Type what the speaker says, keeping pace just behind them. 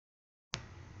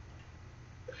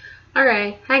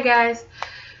Alright, hi guys.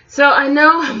 So I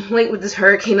know I'm late with this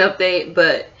hurricane update,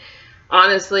 but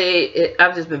honestly,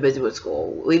 I've just been busy with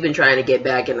school. We've been trying to get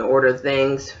back in the order of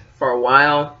things for a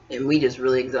while, and we just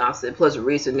really exhausted. Plus, the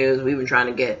recent news, we've been trying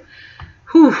to get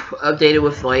updated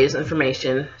with latest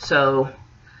information. So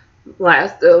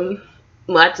last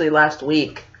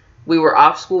week, we were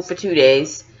off school for 2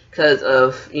 days because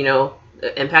of,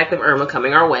 the impact of Irma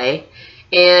coming our way.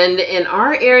 And in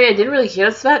our area, it didn't really hit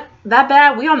us that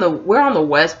bad. We're on the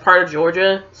west part of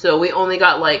Georgia, so we only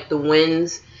got like the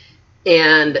winds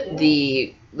and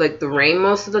the rain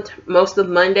most of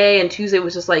Monday, and Tuesday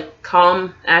was just like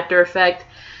calm after effect.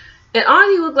 It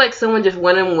honestly looked like someone just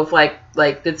went in with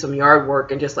like did some yard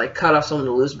work and just like cut off some of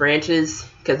the loose branches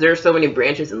because there's so many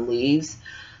branches and leaves.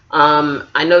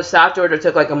 I know South Georgia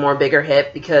took like a more bigger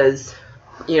hit because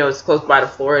it's close by to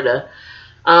Florida.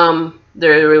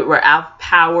 There were out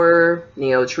power,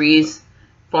 trees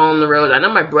falling on the road. I know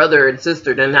my brother and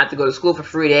sister didn't have to go to school for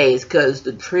 3 days because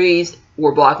the trees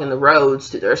were blocking the roads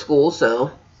to their school,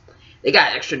 so they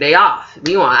got an extra day off.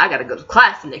 Meanwhile, I got to go to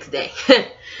class the next day.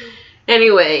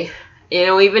 Anyway,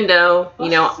 even though,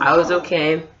 I was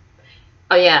okay.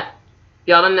 Oh, yeah.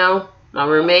 Y'all don't know, my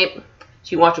roommate,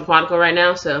 she watching Quantico right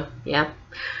now, so, yeah.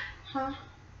 Huh?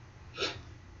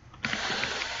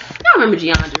 Y'all remember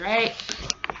Giandra, right?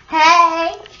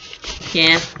 Hey.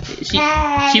 Yeah.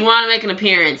 She wanted to make an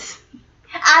appearance.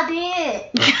 I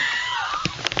did.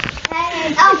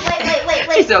 Hey. Oh,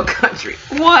 wait. She's so country.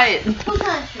 What? Who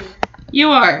country?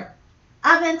 You are.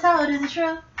 I've been told. Is it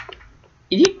true?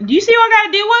 Do you see what I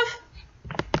gotta deal with?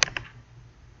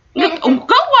 Look,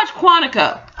 go watch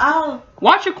Quantico. Oh.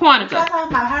 Watch your Quantico. You talking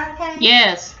about hurricanes?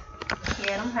 Yes.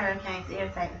 Yeah, them hurricanes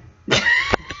irritating.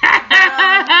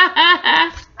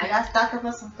 I got stocked up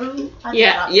on some food.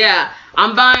 Yeah.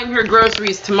 I'm buying her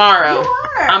groceries tomorrow. You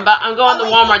are. I'm going to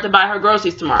Walmart to buy her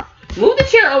groceries tomorrow. Move the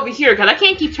chair over here, because I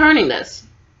can't keep turning this.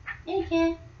 Yeah, you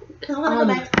can. Because I want to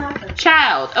go back to conference.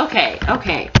 Child. Okay,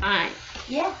 fine.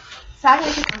 Yeah. So I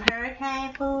gotta get some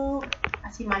hurricane food. I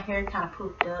see my hair kind of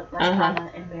pooped up. That's kind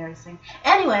of embarrassing.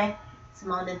 Anyway,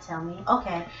 Simone didn't tell me.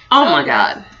 Okay. Oh my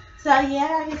God. So yeah, I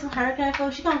gotta get some hurricane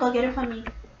food. She gonna go get it for me.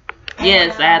 And,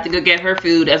 yes, I have to go get her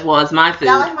food as well as my food.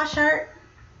 Y'all like my shirt?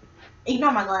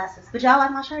 Ignore my glasses. But y'all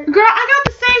like my shirt? Girl, I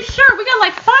got the same shirt. We got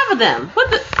like 5 of them.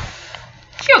 What the?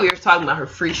 She over here talking about her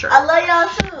free shirt. I love y'all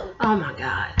too. Oh my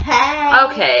God.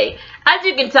 Hey. Okay. As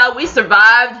you can tell, we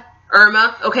survived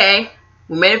Irma. Okay.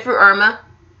 We made it through Irma.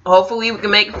 Hopefully, we can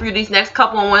make it through these next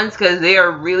couple of ones because they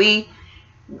are really,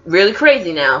 really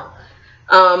crazy now.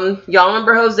 Y'all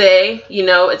remember Jose?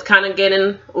 It's kind of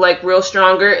getting like real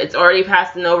stronger. It's already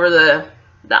passing over the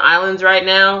islands right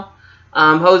now.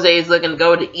 Jose is looking to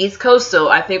go to the East Coast, so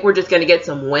I think we're just gonna get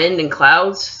some wind and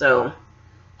clouds. So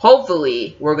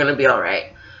hopefully, we're gonna be all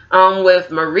right.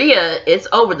 With Maria, it's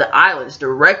over the islands,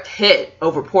 direct hit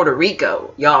over Puerto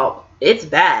Rico, y'all. It's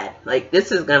bad. Like,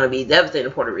 this is gonna be devastating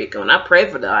in Puerto Rico, and I pray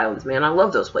for the islands, man. I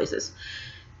love those places,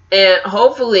 and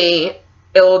hopefully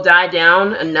it will die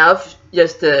down enough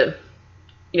just to,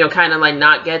 kind of like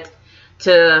not get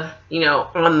to,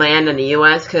 on land in the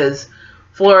U.S. because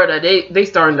Florida, they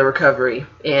starting the recovery,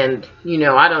 and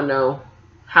I don't know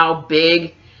how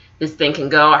big this thing can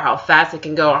go, or how fast it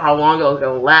can go, or how long it'll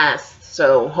go last.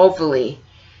 So hopefully,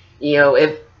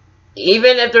 even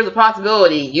if there's a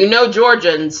possibility,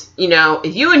 Georgians,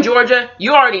 if you in Georgia,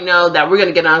 you already know that we're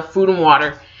gonna get enough food and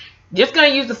water. Just gonna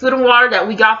use the food and water that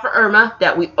we got for Irma,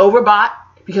 that we overbought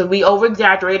because we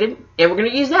over-exaggerated, and we're gonna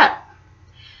use that.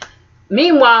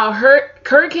 Meanwhile,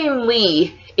 Hurricane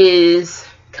Lee is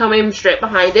coming straight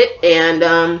behind it,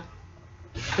 and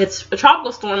it's a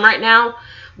tropical storm right now,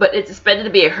 but it's expected to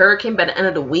be a hurricane by the end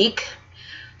of the week.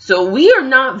 So we are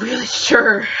not really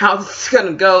sure how this is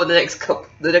gonna go the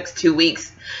next 2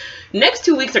 weeks. The next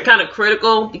 2 weeks are kind of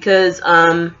critical because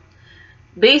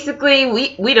basically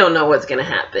we don't know what's gonna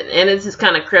happen, and it's just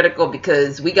kind of critical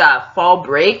because we got fall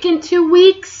break in 2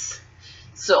 weeks.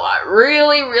 So I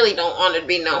really don't want it to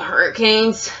be no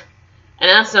hurricanes. And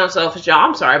that sounds selfish, y'all.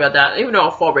 I'm sorry about that. Even though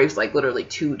fall break's like literally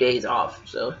 2 days off.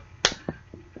 So,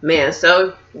 man.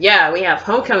 So, yeah, we have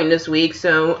homecoming this week.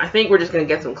 So, I think we're just going to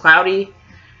get some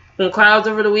clouds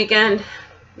over the weekend.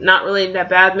 Not really that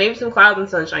bad. Maybe some clouds and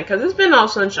sunshine. Because it's been all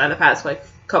sunshine the past, like,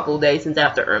 couple of days since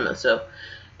after Irma. So,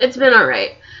 it's been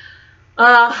alright.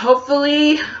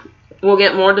 Hopefully, we'll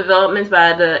get more developments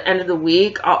by the end of the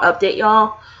week. I'll update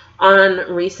y'all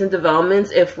on recent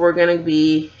developments if we're going to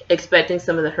be expecting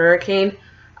some of the hurricane.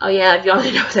 Oh yeah, if y'all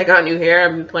didn't know, I got new hair.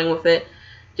 I've been playing with it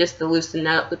just to loosen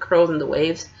out the curls and the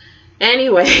waves.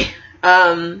 Anyway,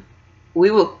 I'll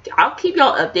keep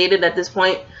y'all updated at this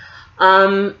point.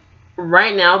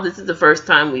 right now, this is the first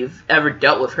time we've ever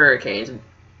dealt with hurricanes.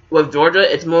 With Georgia,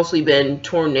 it's mostly been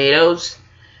tornadoes,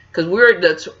 because we're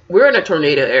in a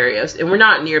tornado area, and we're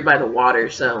not nearby the water,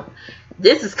 so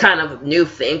this is kind of a new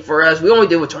thing for us. We only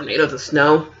deal with tornadoes and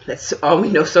snow. That's all we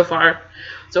know so far.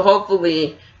 So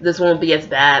hopefully this won't be as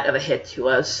bad of a hit to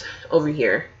us over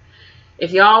here.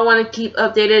 If y'all want to keep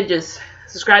updated, just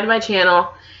subscribe to my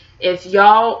channel. If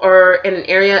y'all are in an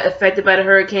area affected by the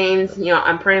hurricanes, you know,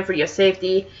 I'm praying for your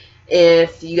safety.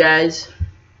 If you guys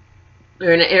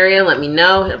are in an area, let me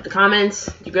know. Hit up the comments.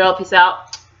 Your girl, peace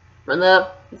out. Run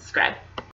love. Subscribe.